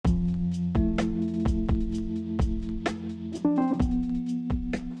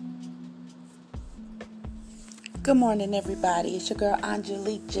Good morning, everybody. It's your girl,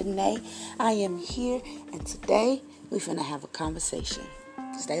 Angelique Janae. I am here, and today we're finna have a conversation.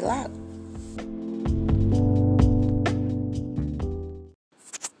 Stay locked.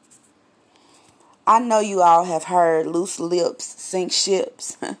 I know you all have heard loose lips sink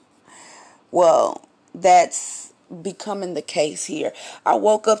ships. Well, that's becoming the case here. I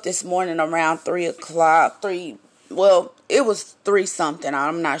woke up this morning around 3 o'clock. It was 3 something.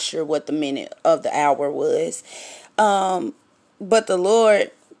 I'm not sure what the minute of the hour was. But the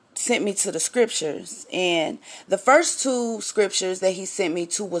Lord sent me to the scriptures, and the first 2 scriptures that he sent me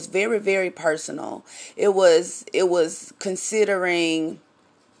to was very, very personal. It was considering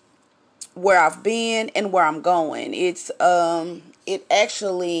where I've been and where I'm going. It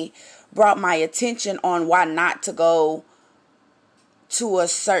actually brought my attention on why not to go to a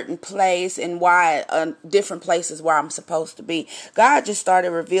certain place and why different places where I'm supposed to be. God just started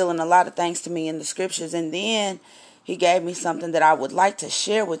revealing a lot of things to me in the scriptures, and then he gave me something that I would like to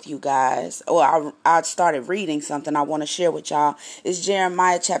share with you guys. I started reading something I want to share with y'all. It's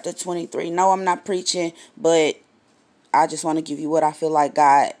Jeremiah chapter 23. No, I'm not preaching, but I just want to give you what I feel like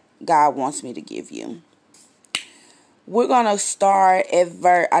God wants me to give you. We're going to start at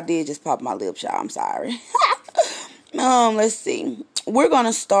I did just pop my lips, y'all. I'm sorry. Let's see. We're going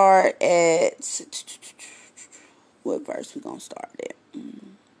to start at... What verse we going to start at?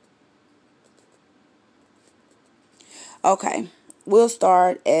 Okay. We'll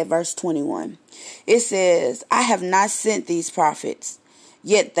start at verse 21. It says, I have not sent these prophets,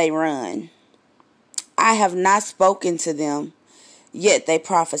 yet they run. I have not spoken to them, yet they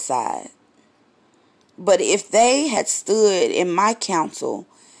prophesied. But if they had stood in my counsel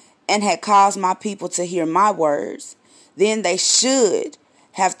and had caused my people to hear my words, then they should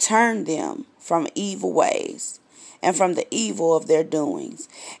have turned them from evil ways and from the evil of their doings.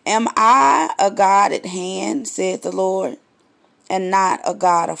 Am I a God at hand, saith the Lord, and not a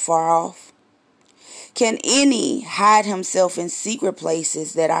God afar off? Can any hide himself in secret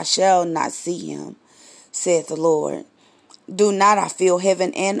places that I shall not see him, saith the Lord? Do not I feel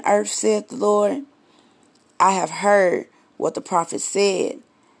heaven and earth, saith the Lord? I have heard what the prophet said,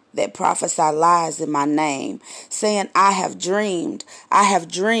 that prophesy lies in my name, saying, I have dreamed.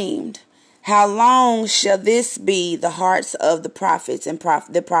 How long shall this be the hearts of the prophets and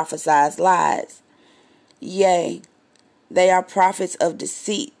that prophesy lies? Yea, they are prophets of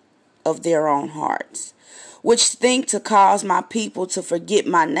deceit of their own hearts, which think to cause my people to forget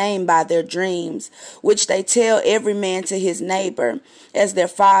my name by their dreams, which they tell every man to his neighbor, as their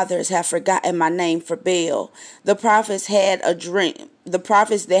fathers have forgotten my name for Baal. The prophets had a dream. The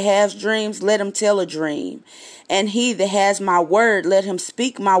prophets that has dreams, let him tell a dream. And he that has my word, let him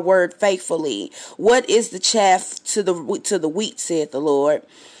speak my word faithfully. What is the chaff to the wheat, saith the Lord?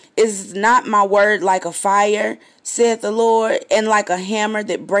 Is not my word like a fire, saith the Lord, and like a hammer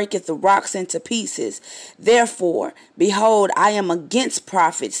that breaketh the rocks into pieces? Therefore, behold, I am against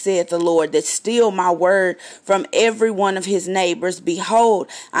prophets, saith the Lord, that steal my word from every one of his neighbors. Behold,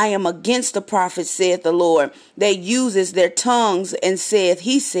 I am against the prophets, saith the Lord, that uses their tongues and saith,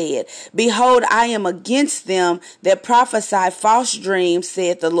 he said. Behold, I am against them that prophesy false dreams,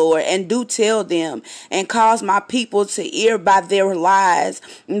 saith the Lord, and do tell them, and cause my people to err by their lies,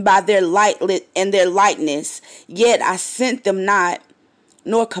 and by their lightness. Yet I sent them not,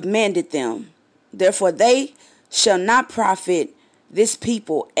 nor commanded them. Therefore they shall not profit this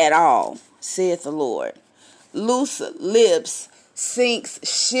people at all, saith the Lord. Loose lips sinks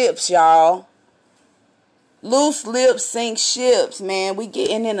ships, y'all. Loose lips sink ships, man. We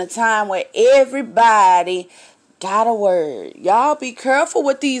getting in a time where everybody got a word. Y'all be careful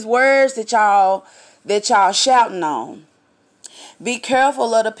with these words that y'all shouting on. Be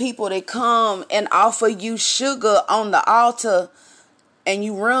careful of the people that come and offer you sugar on the altar and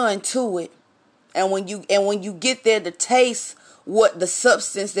you run to it. And when you get there to taste what the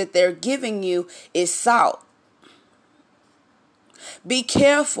substance that they're giving you is salt. Be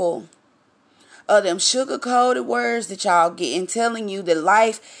careful of them sugar-coated words that y'all getting telling you that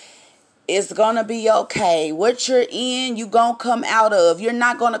life is going to be okay. What you're in, you going to come out of. You're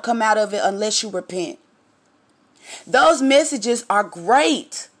not going to come out of it unless you repent. Those messages are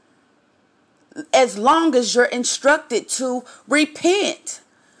great as long as you're instructed to repent.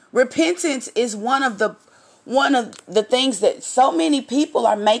 Repentance is one of the things that so many people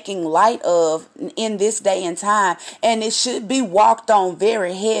are making light of in this day and time, and it should be walked on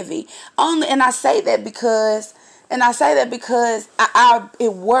very heavy. And I say that because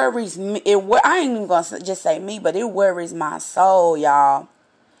it worries me. I ain't even gonna just say me, but it worries my soul, y'all,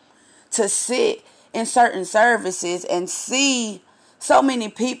 to sit in certain services and see so many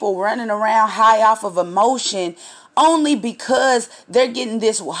people running around high off of emotion only because they're getting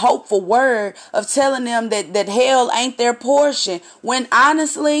this hopeful word of telling them that hell ain't their portion, when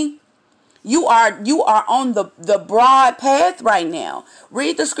honestly you are on the broad path right now.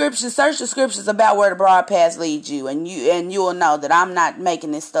 Read the scriptures, search the scriptures about where the broad path leads you, and you'll know that I'm not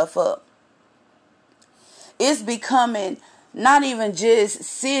making this stuff up. It's becoming not even just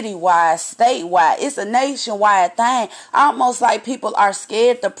citywide, statewide. It's a nationwide thing. Almost like people are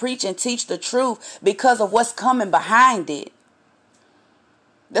scared to preach and teach the truth because of what's coming behind it.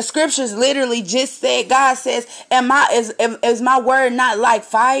 The scriptures literally just said, God says, is my word not like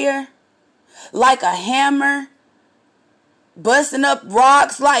fire? Like a hammer? Busting up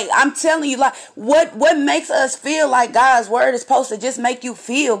rocks? Like, I'm telling you, like, what makes us feel like God's word is supposed to just make you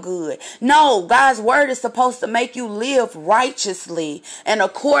feel good? No, God's word is supposed to make you live righteously and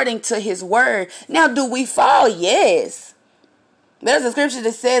according to his word. Now, do we fall? Yes. There's a scripture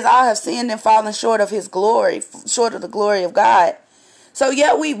that says, all have sinned and fallen short of his glory, short of the glory of God. So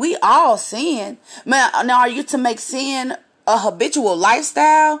yeah, we all sin. Now, are you to make sin a habitual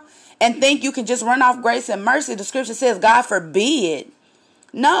lifestyle and think you can just run off grace and mercy? The scripture says, God forbid.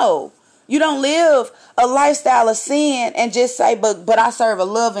 No, you don't live a lifestyle of sin and just say, but I serve a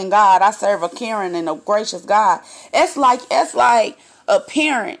loving God. I serve a caring and a gracious God. It's like a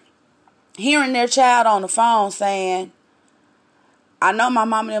parent hearing their child on the phone saying, I know my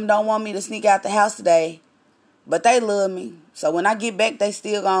mom and them don't want me to sneak out the house today, but they love me. So when I get back, they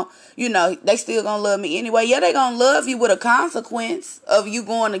still gonna love me anyway. Yeah, they gonna love you with a consequence of you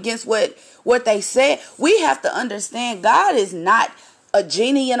going against what they said. We have to understand God is not a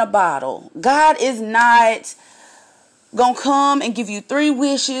genie in a bottle. God is not gonna come and give you 3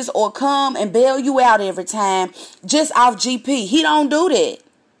 wishes or come and bail you out every time just off GP. He don't do that.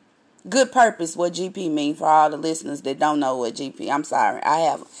 Good purpose, what GP mean, for all the listeners that don't know what GP. I'm sorry, I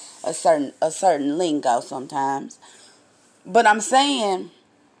have a certain lingo sometimes. But I'm saying,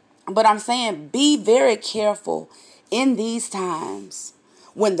 be very careful in these times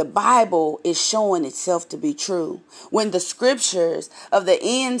when the Bible is showing itself to be true. When the scriptures of the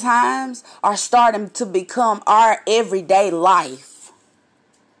end times are starting to become our everyday life.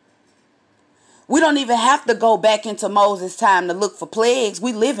 We don't even have to go back into Moses' time to look for plagues.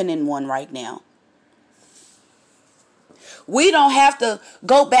 We living in one right now. We don't have to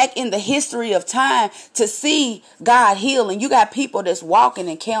go back in the history of time to see God healing. You got people that's walking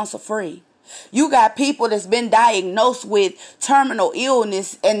and cancer free. You got people that's been diagnosed with terminal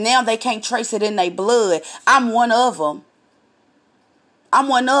illness and now they can't trace it in their blood. I'm one of them.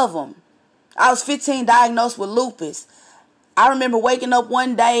 I was 15, diagnosed with lupus. I remember waking up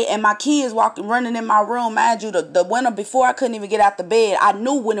one day and my kids running in my room. Mind you, the winter before, I couldn't even get out the bed. I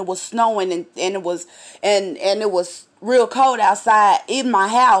knew when it was snowing and it was real cold outside in my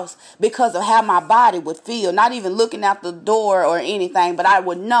house because of how my body would feel. Not even looking out the door or anything, but I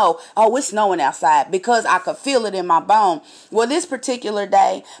would know, oh, it's snowing outside because I could feel it in my bone. Well, this particular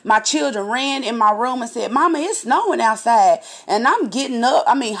day, my children ran in my room and said, Mama, it's snowing outside. And I'm getting up,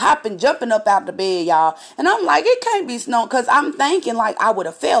 jumping up out the bed, y'all. And I'm like, it can't be snowing, because I'm thinking like I would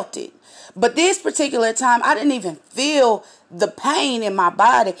have felt it. But this particular time, I didn't even feel the pain in my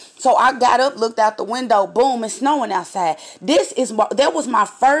body. So I got up, looked out the window, boom, it's snowing outside. That was my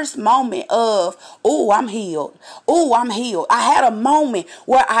first moment of, I'm healed. I'm healed. I had a moment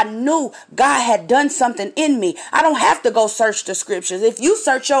where I knew God had done something in me. I don't have to go search the scriptures. If you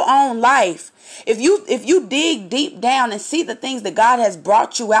search your own life, if you dig deep down and see the things that God has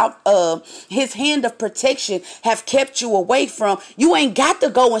brought you out of, his hand of protection have kept you away from, you ain't got to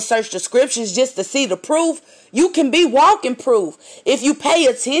go and search the scriptures just to see the proof. You can be walking proof if you pay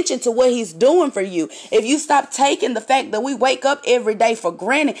attention to what he's doing for you. If you stop taking the fact that we wake up every day for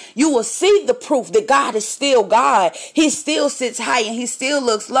granted, you will see the proof that God is still God. He still sits high and he still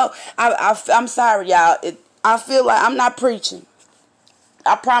looks low. I'm sorry, y'all. I feel like I'm not preaching.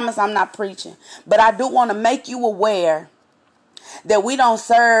 I promise I'm not preaching. But I do want to make you aware that we don't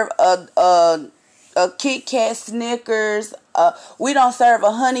serve a Kit Kat, Snickers. We don't serve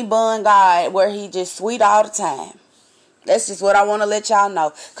a honey bun God where he just sweet all the time. That's just what I want to let y'all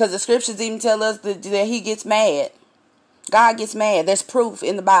know. Because the scriptures even tell us that he gets mad. God gets mad. There's proof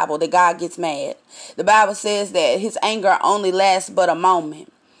in the Bible that God gets mad. The Bible says that his anger only lasts but a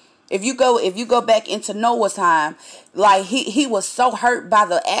moment. If you go back into Noah's time, like he was so hurt by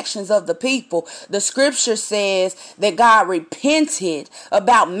the actions of the people. The scripture says that God repented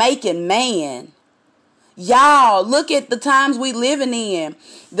about making man. Y'all, look at the times we living in.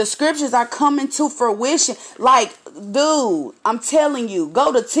 The scriptures are coming to fruition. Like Dude, I'm telling you,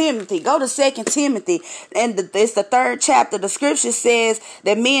 go to Timothy, go to 2 Timothy, and it's the 3rd chapter. The scripture says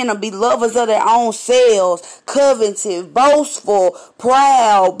that men will be lovers of their own selves, covetous, boastful,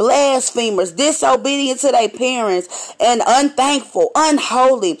 proud, blasphemers, disobedient to their parents, and unthankful,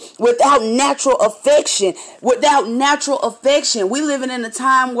 unholy, without natural affection. Without natural affection. We living in a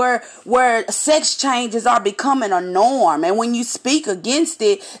time where sex changes are becoming a norm, and when you speak against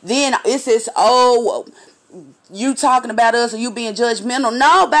it, then it says, oh, you talking about us or you being judgmental.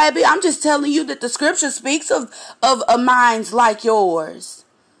 No, baby, I'm just telling you that the scripture speaks of minds like yours.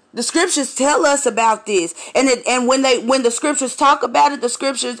 The scriptures tell us about this. And when the scriptures talk about it,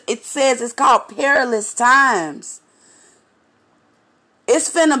 it says it's called perilous times.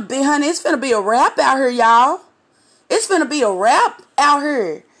 It's finna be, honey, it's finna be a rap out here, y'all. It's finna be a rap out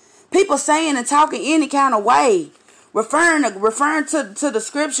here. People saying and talking any kind of way. Referring to the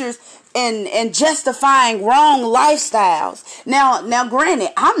scriptures and justifying wrong lifestyles. Now, granted,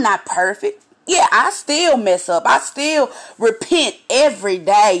 I'm not perfect. Yeah, I still mess up. I still repent every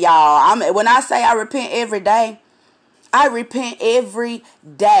day, y'all. When I say I repent every day, I repent every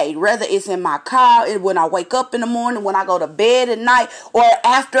day. Whether it's in my car, when I wake up in the morning, when I go to bed at night, or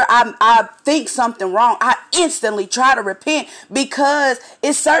after I think something wrong, I instantly try to repent, because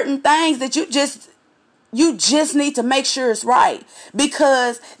it's certain things that you just need to make sure it's right,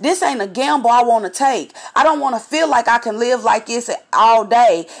 because this ain't a gamble I want to take. I don't want to feel like I can live like this all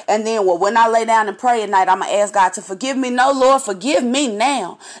day, and then when I lay down and pray at night, I'm going to ask God to forgive me. No, Lord, forgive me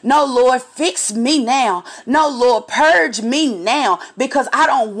now. No, Lord, fix me now. No, Lord, purge me now, because I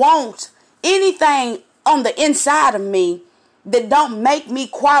don't want anything on the inside of me that don't make me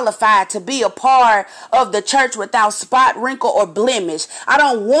qualified to be a part of the church without spot, wrinkle, or blemish. I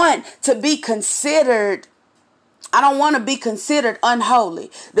don't want to be considered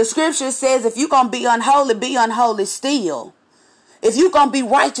unholy. The scripture says if you're going to be unholy still. If you're going to be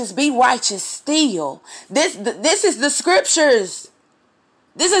righteous still. This is the scriptures.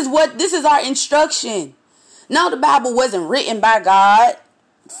 This is our instruction. No, the Bible wasn't written by God.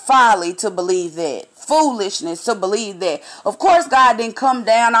 Folly to believe that. Foolishness to believe that. Of course, God didn't come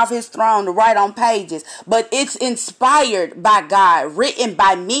down off his throne to write on pages, but it's inspired by God, written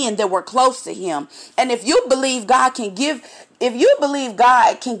by men that were close to him. And if you believe God can give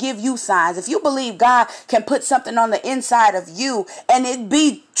you signs, if you believe God can put something on the inside of you, and it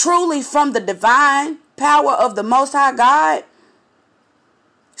be truly from the divine power of the Most High God,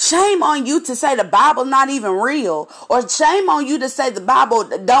 shame on you to say the Bible not even real, or shame on you to say the Bible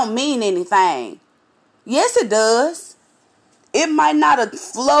don't mean anything. Yes, it does. It might not have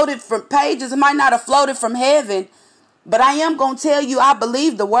floated from pages. It might not have floated from heaven. But I am going to tell you, I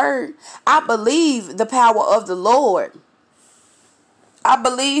believe the word. I believe the power of the Lord. I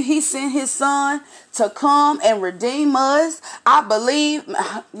believe he sent his son to come and redeem us. I believe,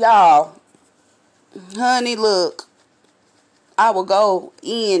 y'all, honey, look, I will go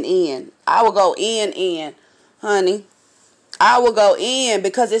in. I will go in, honey. I will go in,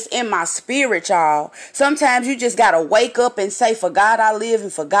 because it's in my spirit, y'all. Sometimes you just got to wake up and say, for God I live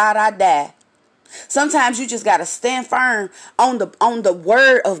and for God I die. Sometimes you just got to stand firm on the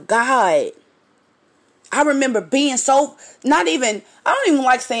word of God. I remember being I don't even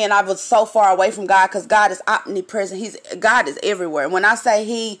like saying I was so far away from God, because God is omnipresent. God is everywhere. When I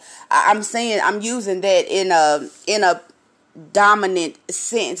say I'm using that in a dominant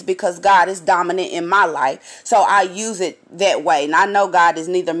sense, because God is dominant in my life, so I use it that way. And I know God is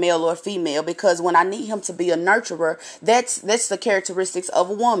neither male or female, because when I need him to be a nurturer, that's the characteristics of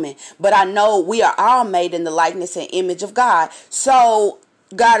a woman. But I know we are all made in the likeness and image of God, so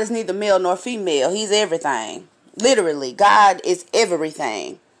God is neither male nor female. He's everything. Literally, God is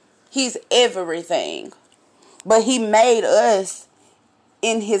everything. He's everything. But he made us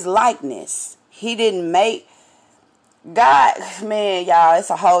in his likeness. He didn't make God, man, y'all, it's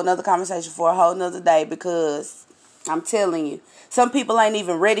a whole nother conversation for a whole nother day, because I'm telling you, some people ain't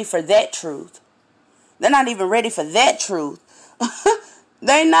even ready for that truth. They're not even ready for that truth.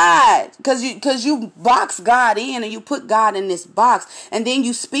 They not, because you box God in, and you put God in this box, and then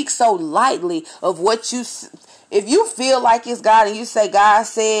you speak so lightly of what if you feel like it's God and you say God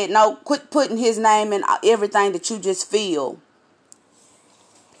said, no, quit putting his name in everything that you just feel.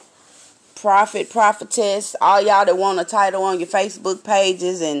 Prophet, prophetess, all y'all that want a title on your Facebook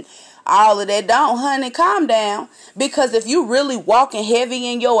pages and all of that, don't, honey, calm down. Because if you really walking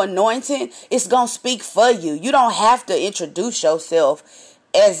heavy in your anointing, it's going to speak for you. You don't have to introduce yourself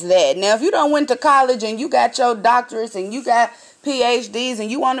as that. Now, if you don't went to college and you got your doctorates and you got PhDs and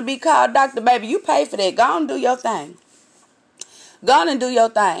you want to be called doctor, baby, you pay for that. Go on and do your thing. Go on and do your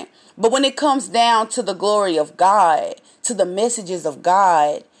thing. But when it comes down to the glory of God, to the messages of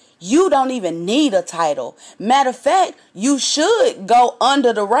God, you don't even need a title. Matter of fact, you should go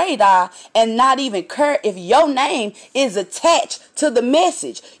under the radar and not even care if your name is attached to the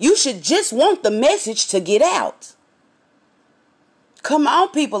message. You should just want the message to get out. Come on,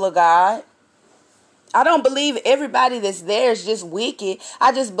 people of God. I don't believe everybody that's there is just wicked.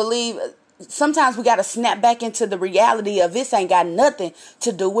 I just believe sometimes we got to snap back into the reality of this ain't got nothing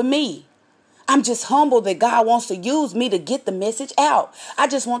to do with me. I'm just humble that God wants to use me to get the message out. I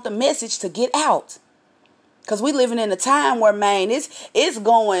just want the message to get out. Because we living in a time where, man, it's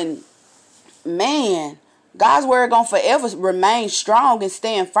going, man, God's word going to forever remain strong and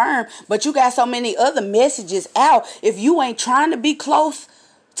stand firm. But you got so many other messages out. If you ain't trying to be close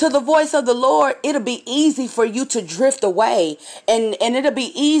to the voice of the Lord, it'll be easy for you to drift away. And it'll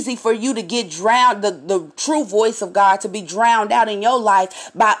be easy for you to get drowned, the true voice of God to be drowned out in your life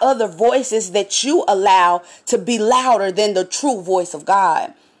by other voices that you allow to be louder than the true voice of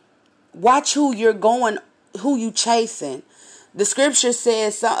God. Watch who you're going, who you chasing. The scripture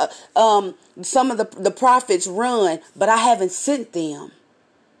says some of the prophets run, but I haven't sent them.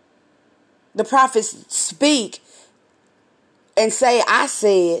 The prophets speak and say, I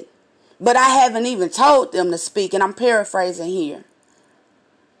said, but I haven't even told them to speak. And I'm paraphrasing here.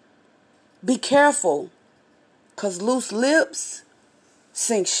 Be careful, because loose lips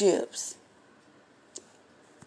sink ships.